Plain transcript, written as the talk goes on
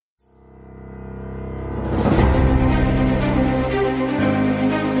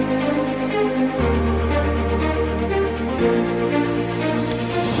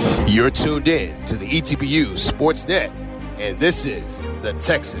You're tuned in to the ETBU Sportsnet, and this is the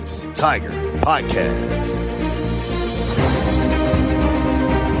Texas Tiger Podcast.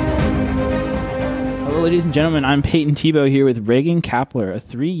 Hello, ladies and gentlemen. I'm Peyton Tebow here with Reagan Kapler, a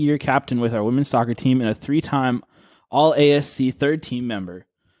 3-year captain with our women's soccer team and a 3-time All-ASC third-team member.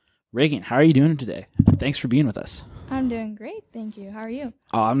 Reagan, how are you doing today? Thanks for being with us. I'm doing great, thank you. How are you?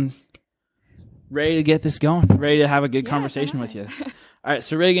 I'm ready to get this going, ready to have a good conversation with you. All right,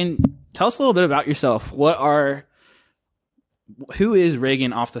 so Reagan, tell us a little bit about yourself. Who is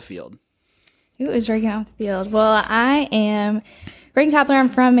Reagan off the field? Who is Reagan off the field? Well, I am Reagan Kapler. I'm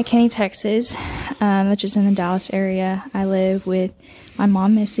from McKinney, Texas, which is in the Dallas area. I live with my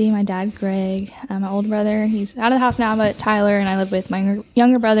mom, Missy, my dad, Greg, my older brother. He's out of the house now, but Tyler, and I live with my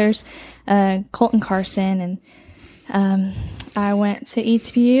younger brothers, Colt and Carson. And I went to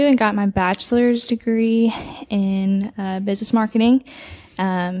ETBU and got my bachelor's degree in business marketing.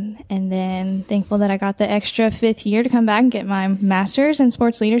 And then thankful that I got the extra 5th year to come back and get my master's in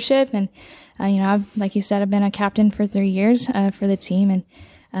sports leadership. And, like you said, I've been a captain for 3 years for the team, and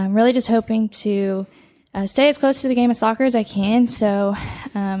I'm really just hoping to stay as close to the game of soccer as I can. So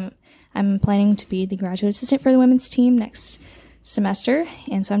I'm planning to be the graduate assistant for the women's team next semester.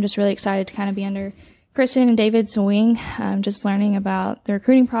 And so I'm just really excited to kind of be under Kristen and David's wing, just learning about the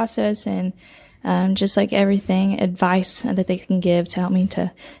recruiting process and just like everything, advice that they can give to help me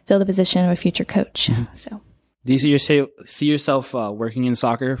to fill the position of a future coach. Mm-hmm. So, do you see yourself working in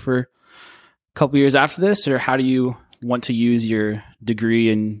soccer for a couple years after this, or how do you want to use your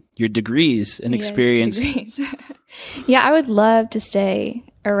degree and your degrees and experience? Degrees. Yeah, I would love to stay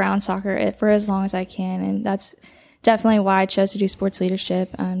around soccer for as long as I can, and that's definitely why I chose to do sports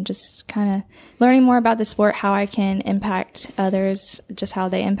leadership. Just kind of learning more about the sport, how I can impact others, just how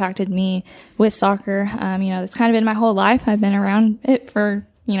they impacted me with soccer. It's kind of been my whole life. I've been around it for,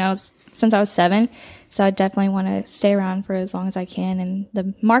 since I was 7. So I definitely want to stay around for as long as I can. And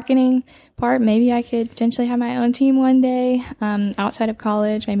the marketing part, maybe I could potentially have my own team one day, outside of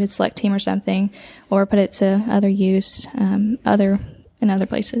college, maybe a select team or something, or put it to other use, in other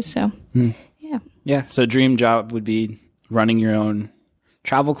places. So, Yeah, so dream job would be running your own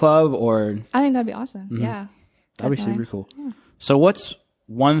travel club, or I think that'd be awesome. Mm-hmm. Yeah, that'd be super cool. Yeah. So what's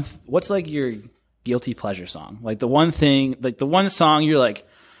like your guilty pleasure song? Like the one song you're like,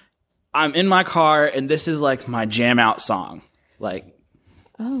 I'm in my car and this is like my jam out song. Like,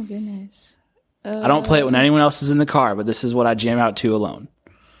 oh goodness, I don't play it when anyone else is in the car, but this is what I jam out to alone.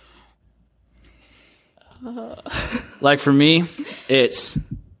 Like for me, it's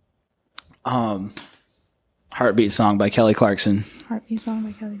Heartbeat Song by Kelly Clarkson. Heartbeat Song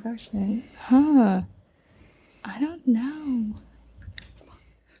by Kelly Clarkson. Huh. I don't know.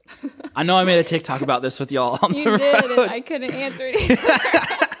 I know I made a TikTok about this with y'all on the road. You did, and I couldn't answer it either.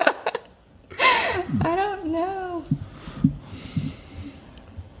 I don't know.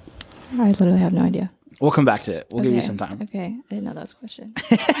 I literally have no idea. We'll come back to it. We'll give you some time. Okay. I didn't know that was a question.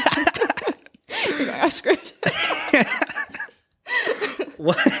 You're going off script.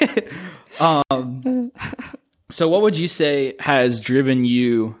 So what would you say has driven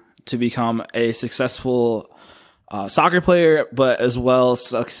you to become a successful soccer player, but as well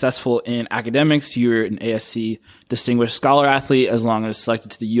successful in academics? You're an ASC Distinguished Scholar Athlete, as long as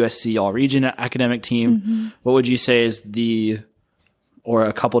selected to the USC All-Region academic team. Mm-hmm. What would you say is or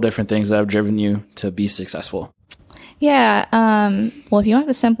a couple different things that have driven you to be successful? Yeah. Well, if you want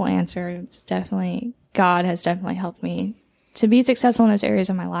the simple answer, it's definitely God has definitely helped me to be successful in those areas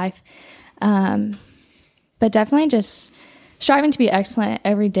of my life. But definitely just striving to be excellent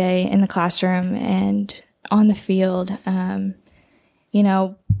every day in the classroom and on the field.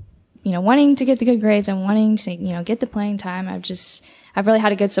 Wanting to get the good grades and wanting to, get the playing time. I've really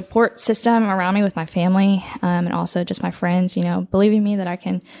had a good support system around me with my family, and also just my friends, believing me that I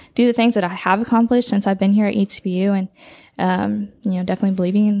can do the things that I have accomplished since I've been here at ETBU, and, definitely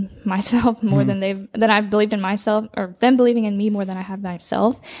believing in myself more than I've believed in myself, or them believing in me more than I have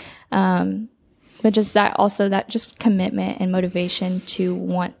myself. But just that just commitment and motivation to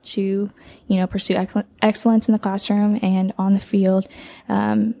want to, pursue excellence in the classroom and on the field.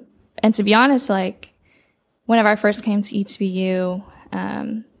 And to be honest, like whenever I first came to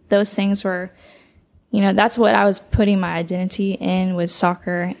ETBU, those things were, that's what I was putting my identity in, was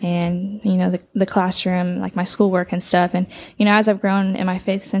soccer and, the classroom, like my schoolwork and stuff. And, as I've grown in my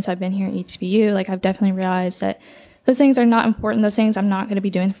faith since I've been here at ETBU, like I've definitely realized that those things are not important. Those things I'm not going to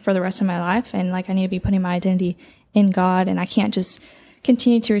be doing for the rest of my life. And like, I need to be putting my identity in God, and I can't just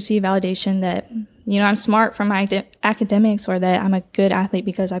continue to receive validation that, I'm smart from my academics, or that I'm a good athlete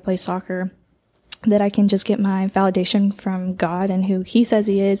because I play soccer. that I can just get my validation from God and who he says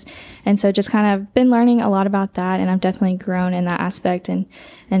he is. And so just kind of been learning a lot about that. And I've definitely grown in that aspect. And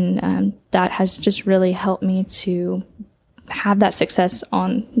that has just really helped me to have that success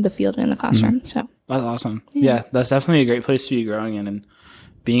on the field and in the classroom. So that's awesome. Yeah, that's definitely a great place to be growing in, and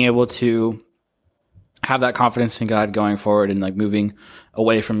being able to have that confidence in God going forward and like moving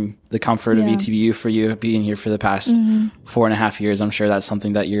away from the comfort of ETBU for you being here for the past 4.5 years. I'm sure that's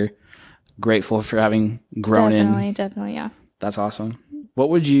something that you're grateful for having grown in. Definitely. Yeah. That's awesome. What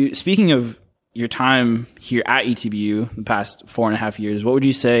would you, speaking of your time here at ETBU the past 4.5 years, what would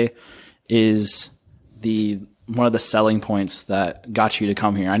you say is one of the selling points that got you to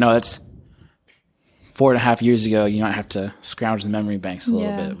come here? I know that's 4.5 years ago. You might have to scrounge the memory banks a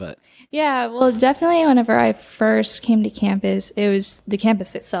little bit, but yeah, well, definitely whenever I first came to campus, it was the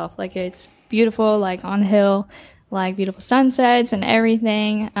campus itself. Like, it's beautiful, like on the hill, like beautiful sunsets and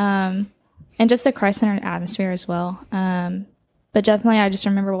everything. And just the Christ-centered atmosphere as well. But definitely I just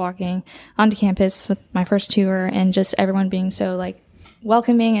remember walking onto campus with my first tour and just everyone being so like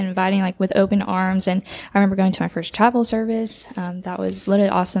welcoming and inviting, like with open arms. And I remember going to my first chapel service. That was literally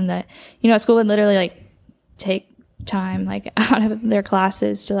awesome that, school would literally like take time like out of their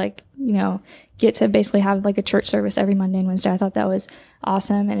classes to like, get to basically have like a church service every Monday and Wednesday. I thought that was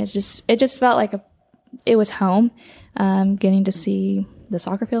awesome. And it just felt like it was home, getting to see the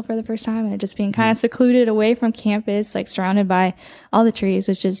soccer field for the first time and it just being kind of secluded away from campus, like surrounded by all the trees,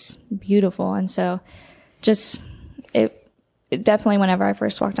 which is beautiful. And so just it definitely, whenever I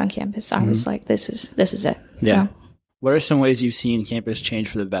first walked on campus, I was like, this is it. Yeah. What are some ways you've seen campus change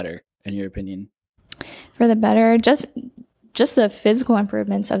for the better, in your opinion? For the better, just the physical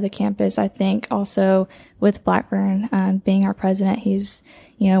improvements of the campus. I think also with Blackburn being our president, he's,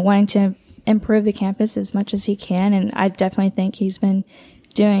 wanting to improve the campus as much as he can. And I definitely think he's been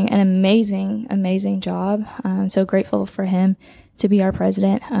doing an amazing job. I'm so grateful for him to be our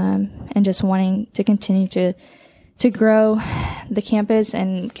president, and just wanting to continue to grow the campus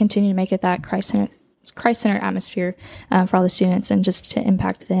and continue to make it that Christ-centered atmosphere for all the students, and just to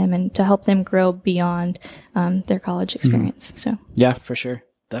impact them and to help them grow beyond their college experience. So yeah, for sure.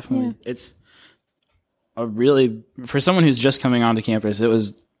 Definitely. Yeah. It's for someone who's just coming onto campus, it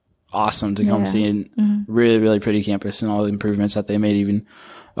was awesome to come see a really, really pretty campus and all the improvements that they made even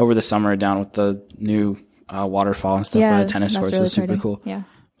over the summer down with the new waterfall and stuff by the tennis courts. Really was super cool. Yeah.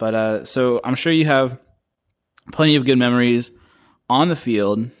 But so I'm sure you have plenty of good memories on the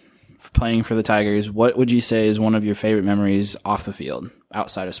field playing for the Tigers. What would you say is one of your favorite memories off the field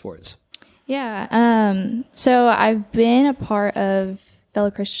outside of sports? Yeah. So I've been a part of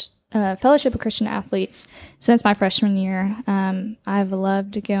Fellowship of Christian Athletes since my freshman year. I've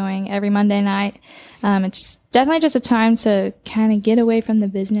loved going every Monday night. It's definitely just a time to kind of get away from the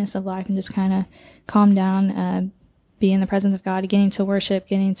business of life and just kind of calm down, be in the presence of God, getting to worship,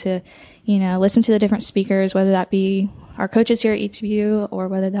 getting to, listen to the different speakers, whether that be our coaches here at ETBU or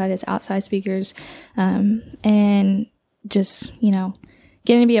whether that is outside speakers, and just,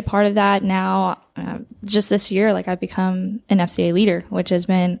 getting to be a part of that now. Just this year, like I've become an FCA leader, which has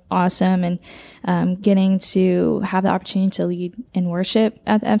been awesome, and getting to have the opportunity to lead in worship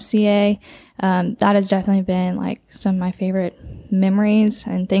at the FCA, that has definitely been like some of my favorite memories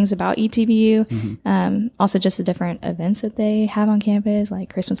and things about ETBU. Also just the different events that they have on campus,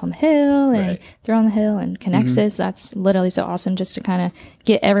 like Christmas on the Hill and Throw on the Hill and Connexus. That's literally so awesome just to kind of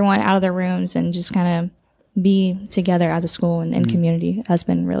get everyone out of their rooms and just kind of be together as a school and community has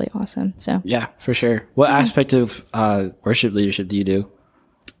been really awesome. So yeah, for sure. What aspect of worship leadership do you do?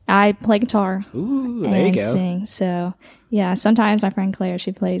 I play guitar. Ooh, there you go. Sing. So yeah, sometimes my friend Claire,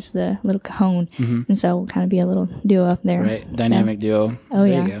 she plays the little cajon, and so we'll kind of be a little duo up there. Right, dynamic duo. Oh,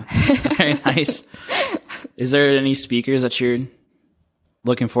 there you go. Very nice. Is there any speakers that you're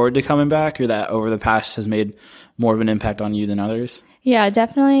looking forward to coming back, or that over the past has made more of an impact on you than others? Yeah,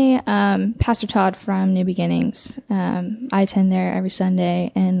 definitely. Pastor Todd from New Beginnings. I attend there every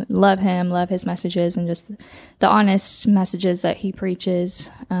Sunday and love him, love his messages and just the honest messages that he preaches.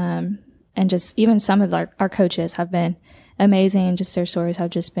 And just even some of our coaches have been amazing, and just their stories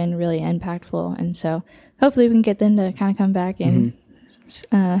have just been really impactful. And so hopefully we can get them to kind of come back and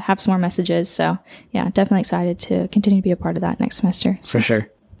have some more messages. So yeah, definitely excited to continue to be a part of that next semester. So. For sure.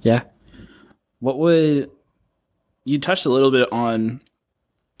 Yeah. You touched a little bit on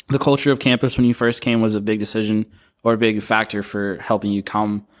the culture of campus when you first came was a big decision or a big factor for helping you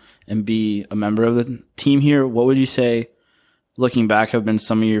come and be a member of the team here. What would you say, looking back, have been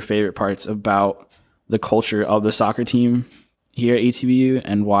some of your favorite parts about the culture of the soccer team here at ETBU,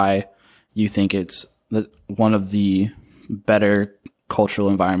 and why you think it's one of the better cultural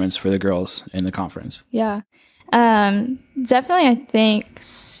environments for the girls in the conference? Yeah. Definitely, I think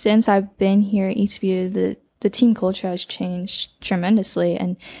since I've been here at ETBU, the team culture has changed tremendously.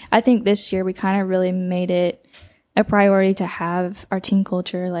 And I think this year we kind of really made it a priority to have our team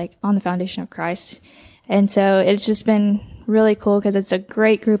culture like on the foundation of Christ. And so it's just been really cool because it's a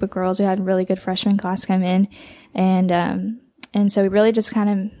great group of girls. We had a really good freshman class come in. And so we really just kind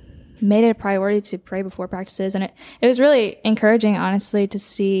of made it a priority to pray before practices. And it was really encouraging, honestly, to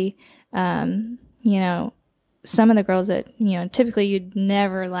see, some of the girls that, typically you'd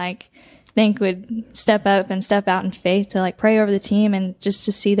never think would step up and step out in faith to pray over the team, and just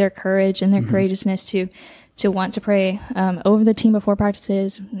to see their courage and their courageousness to want to pray over the team before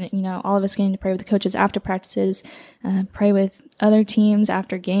practices. All of us getting to pray with the coaches after practices, pray with other teams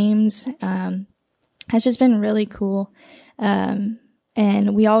after games. Has just been really cool.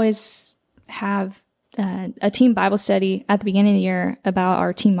 And we always have a team Bible study at the beginning of the year about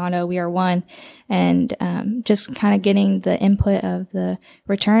our team motto, "We are one," and just kind of getting the input of the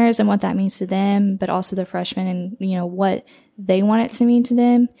returners and what that means to them, but also the freshmen and, what they want it to mean to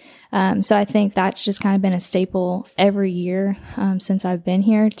them. So I think that's just kind of been a staple every year since I've been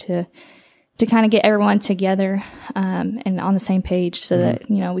here to kind of get everyone together and on the same page so that,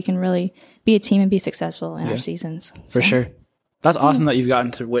 we can really be a team and be successful in our seasons. For sure. That's awesome that you've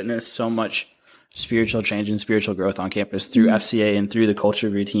gotten to witness so much spiritual change and spiritual growth on campus through FCA and through the culture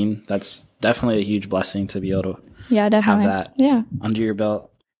of your team. That's definitely a huge blessing to be able to have that under your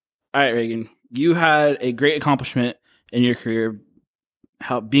belt. All right, Reagan, you had a great accomplishment in your career,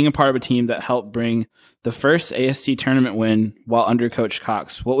 being a part of a team that helped bring the first ASC tournament win while under Coach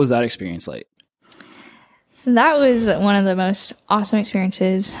Cox. What was that experience like? That was one of the most awesome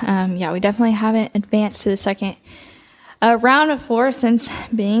experiences. We definitely haven't advanced to the second round of 4 since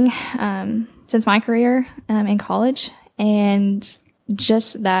my career in college, and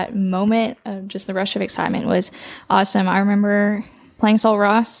just that moment of just the rush of excitement was awesome. I remember playing Sul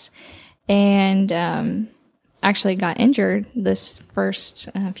Ross and actually got injured this first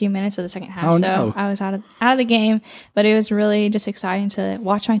few minutes of the second half. So I was out of the game, but it was really just exciting to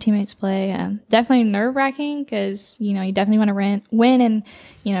watch my teammates play. Definitely nerve-wracking because, you definitely want to win in,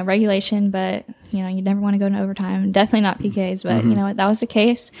 regulation, but, you never want to go to overtime. Definitely not PKs, but you know what, that was the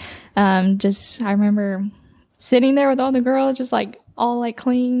case. I remember sitting there with all the girls, just all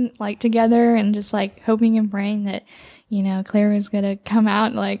clean, together, and just hoping and praying that, Claire was going to come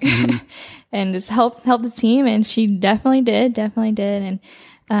out and just help the team. And she definitely did.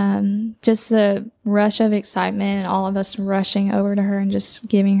 And just the rush of excitement and all of us rushing over to her and just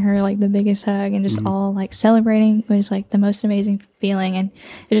giving her the biggest hug and just all celebrating was the most amazing feeling. And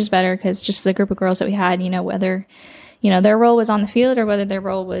it's just better because just the group of girls that we had, whether, their role was on the field or whether their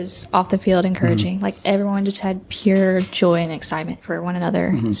role was off the field encouraging, everyone just had pure joy and excitement for one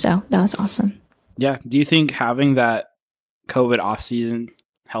another. So that was awesome. Yeah. Do you think having that COVID off season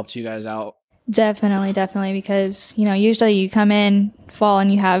helped you guys out? Definitely, because, usually you come in fall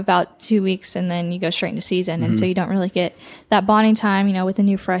and you have about 2 weeks and then you go straight into season. And so you don't really get that bonding time, with the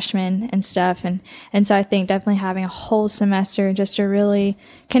new freshmen and stuff. And so I think definitely having a whole semester just to really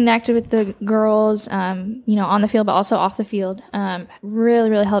connect with the girls, on the field, but also off the field, really,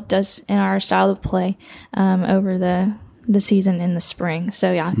 really helped us in our style of play, over the season in the spring.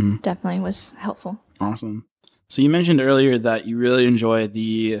 So definitely was helpful. Awesome. So you mentioned earlier that you really enjoy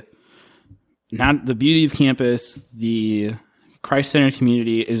the beauty of campus, the Christ-centered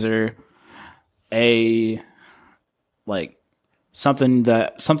community. Is there something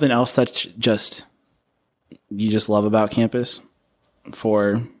else that you just love about campus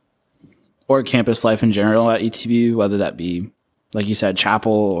or campus life in general at ETBU, whether that be, like you said,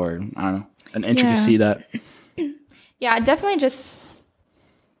 chapel or, I don't know, an intricacy that... Yeah, definitely just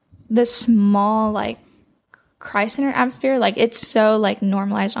the small, Christ-centered atmosphere. It's so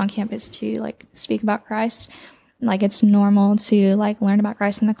normalized on campus to speak about Christ. It's normal to learn about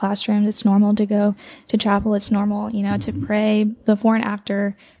Christ in the classroom. It's normal to go to chapel. It's normal, to pray before and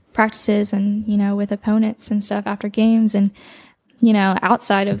after practices and, with opponents and stuff after games. And,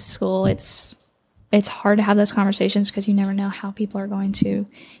 outside of school, it's hard to have those conversations because you never know how people are going to,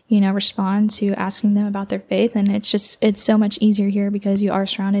 respond to asking them about their faith. And it's so much easier here because you are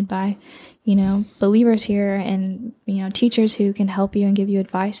surrounded by, believers here and, teachers who can help you and give you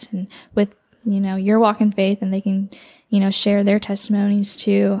advice and with, your walk in faith, and they can, share their testimonies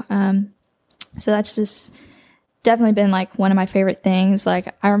too. So that's just definitely been one of my favorite things. I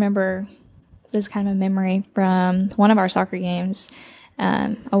remember this kind of a memory from one of our soccer games,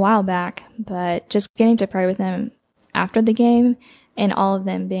 a while back, but just getting to pray with them after the game and all of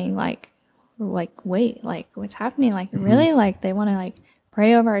them being like, wait, like what's happening? Like really? Like they want to like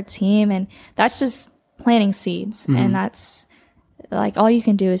pray over our team. And that's just planting seeds. And that's like, all you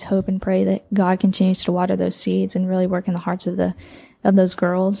can do is hope and pray that God continues to water those seeds and really work in the hearts of those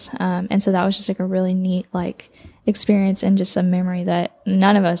girls. And so that was just like a really neat, like, experience and just a memory that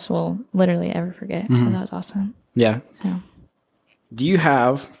none of us will literally ever forget. So that was awesome. Yeah. So, do you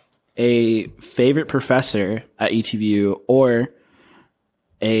have a favorite professor at ETBU or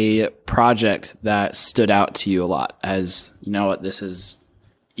a project that stood out to you a lot as, you know what, this is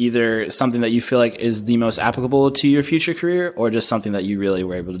either something that you feel like is the most applicable to your future career or just something that you really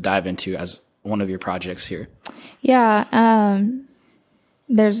were able to dive into as one of your projects here? Yeah.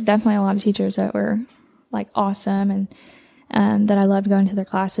 There's definitely a lot of teachers that were like awesome and that I loved going to their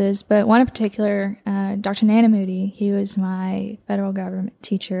classes. But one in particular, Dr. Nana Moody, he was my federal government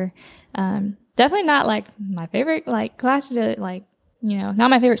teacher. Definitely not like my favorite like class to like, you know, not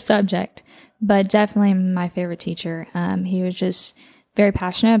my favorite subject, but definitely my favorite teacher. He was just very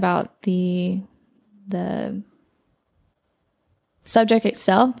passionate about the subject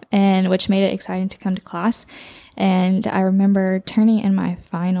itself, and which made it exciting to come to class. And I remember turning in my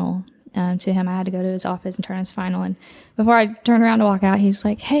final to him. I had to go to his office and turn in his final. And before I turned around to walk out, he's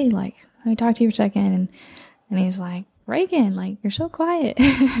like, "Hey, like, let me talk to you for a second." And he's like, "Reagan, like, you're so quiet."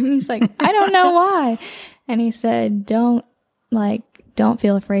 And he's like, "I don't know why." And he said, don't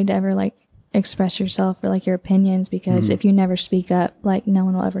feel afraid to ever like express yourself or like your opinions, because if you never speak up, like no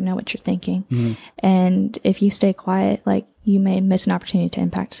one will ever know what you're thinking. And if you stay quiet, like you may miss an opportunity to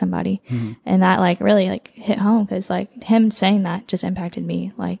impact somebody. And that like really like hit home, because like him saying that just impacted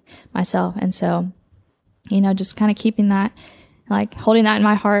me, like myself. And so, you know, just kind of keeping that, like holding that in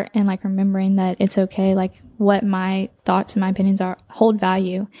my heart and like remembering that it's okay, like what my thoughts and my opinions are hold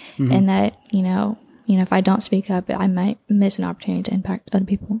value, and that, you know, if I don't speak up, I might miss an opportunity to impact other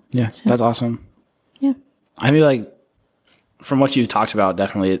people. Yeah, so, that's awesome. Yeah. I mean, like, from what you've talked about,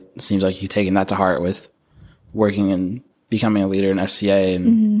 definitely it seems like you've taken that to heart with working and becoming a leader in FCA,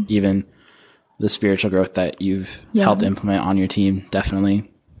 and even the spiritual growth that you've helped implement on your team.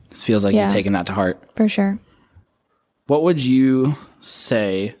 Definitely it feels like you've taken that to heart. For sure. What would you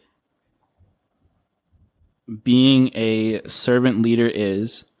say being a servant leader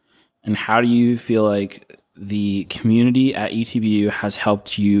is, and how do you feel like the community at ETBU has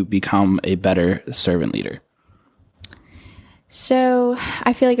helped you become a better servant leader? So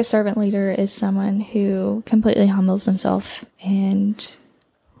I feel like a servant leader is someone who completely humbles themselves and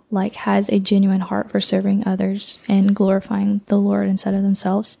like has a genuine heart for serving others and glorifying the Lord instead of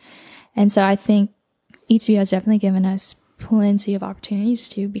themselves. And so I think ETBU has definitely given us plenty of opportunities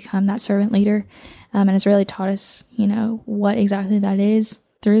to become that servant leader. And it's really taught us, you know, what exactly that is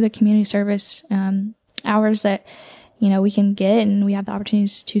through the community service hours that, you know, we can get, and we have the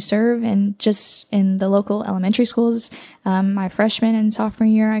opportunities to serve. And just in the local elementary schools, my freshman and sophomore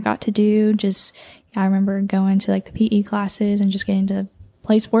year, I got to do I remember going to like the PE classes and just getting to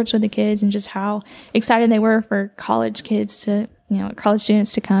play sports with the kids, and just how excited they were for college kids to, you know, college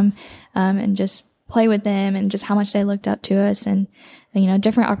students to come and just play with them, and just how much they looked up to us. And, you know,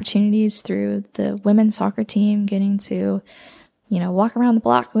 different opportunities through the women's soccer team, getting to, you know, walk around the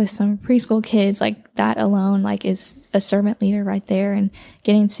block with some preschool kids, like that alone, like is a servant leader right there, and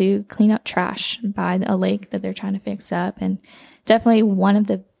getting to clean up trash by a lake that they're trying to fix up. And definitely one of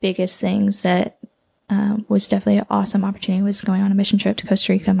the biggest things that was definitely an awesome opportunity was going on a mission trip to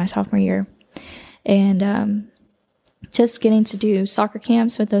Costa Rica my sophomore year. And just getting to do soccer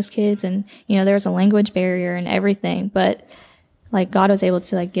camps with those kids. And, you know, there was a language barrier and everything, but like God was able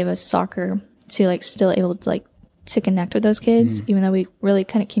to like give us soccer to like still able to like to connect with those kids, even though we really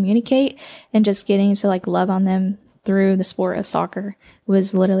couldn't communicate. And just getting to like love on them through the sport of soccer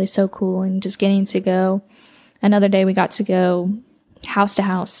was literally so cool. And just getting to go, another day we got to go house to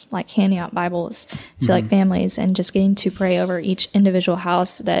house, like handing out Bibles to like families, and just getting to pray over each individual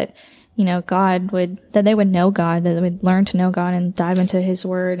house that, you know, that they would know God, that they would learn to know God and dive into his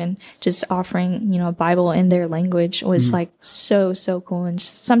word, and just offering, you know, a Bible in their language was like so cool, and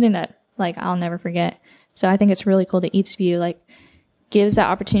just something that like I'll never forget. So I think it's really cool that ETBU like gives that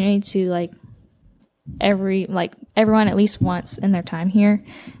opportunity to like everyone at least once in their time here,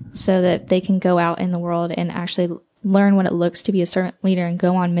 so that they can go out in the world and actually learn what it looks to be a servant leader and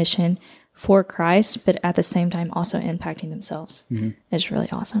go on mission for Christ, but at the same time also impacting themselves. It's really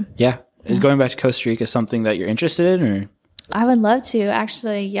awesome. Yeah. Is going back to Costa Rica something that you're interested in, or? I would love to,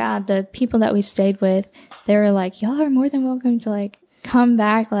 actually. Yeah. The people that we stayed with, they were like, y'all are more than welcome to like come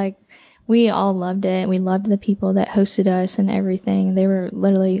back. Like, we all loved it. We loved the people that hosted us and everything. They were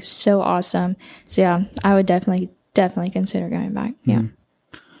literally so awesome. So yeah, I would definitely consider going back. Yeah.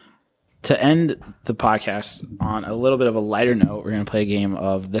 To end the podcast on a little bit of a lighter note, we're going to play a game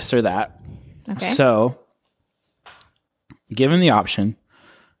of this or that. Okay. So, given the option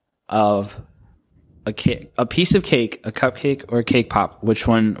of a piece of cake, a cupcake, or a cake pop, which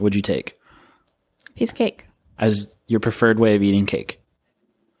one would you take Piece of cake. as your preferred way of eating cake?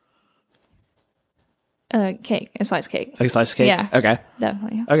 Cake. A sliced cake. Like a slice of cake? Yeah. Okay.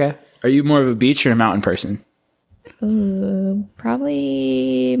 Definitely. Okay. Are you more of a beach or a mountain person? Ooh,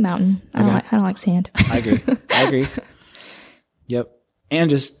 probably mountain. I don't like sand. I agree. Yep. And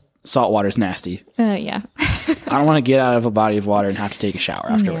just salt water's nasty. Yeah. I don't want to get out of a body of water and have to take a shower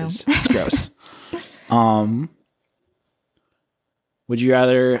afterwards. It's gross. Would you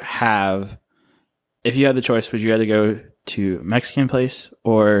rather have, if you had the choice, would you rather go to a Mexican place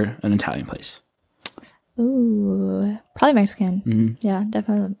or an Italian place? Ooh, probably Mexican. Mm-hmm. Yeah,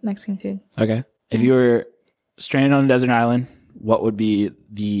 definitely Mexican food. Okay. If you were stranded on a desert island, what would be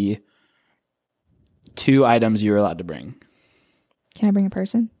the 2 items you were allowed to bring? Can I bring a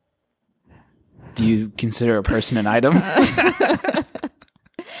person? Do you consider a person an item?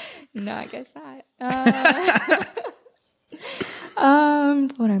 No, I guess not.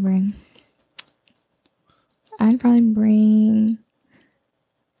 What would I bring? I'd probably bring,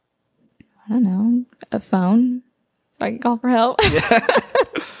 I don't know, a phone so I can call for help.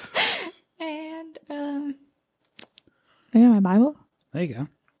 And maybe my Bible. There you go.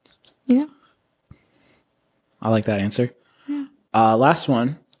 Yeah. I like that answer. Yeah. Last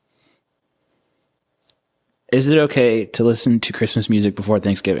one. Is it okay to listen to Christmas music before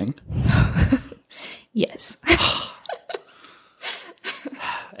Thanksgiving? Yes.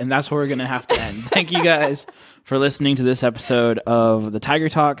 And that's where we're going to have to end. Thank you guys for listening to this episode of the Tiger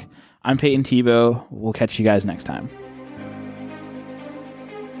Talk. I'm Peyton Tebow. We'll catch you guys next time.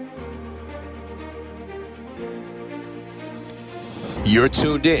 You're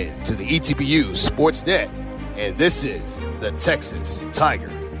tuned in to the ETBU Sportsnet, and this is the Texas Tiger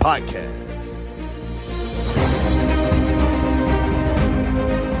Podcast.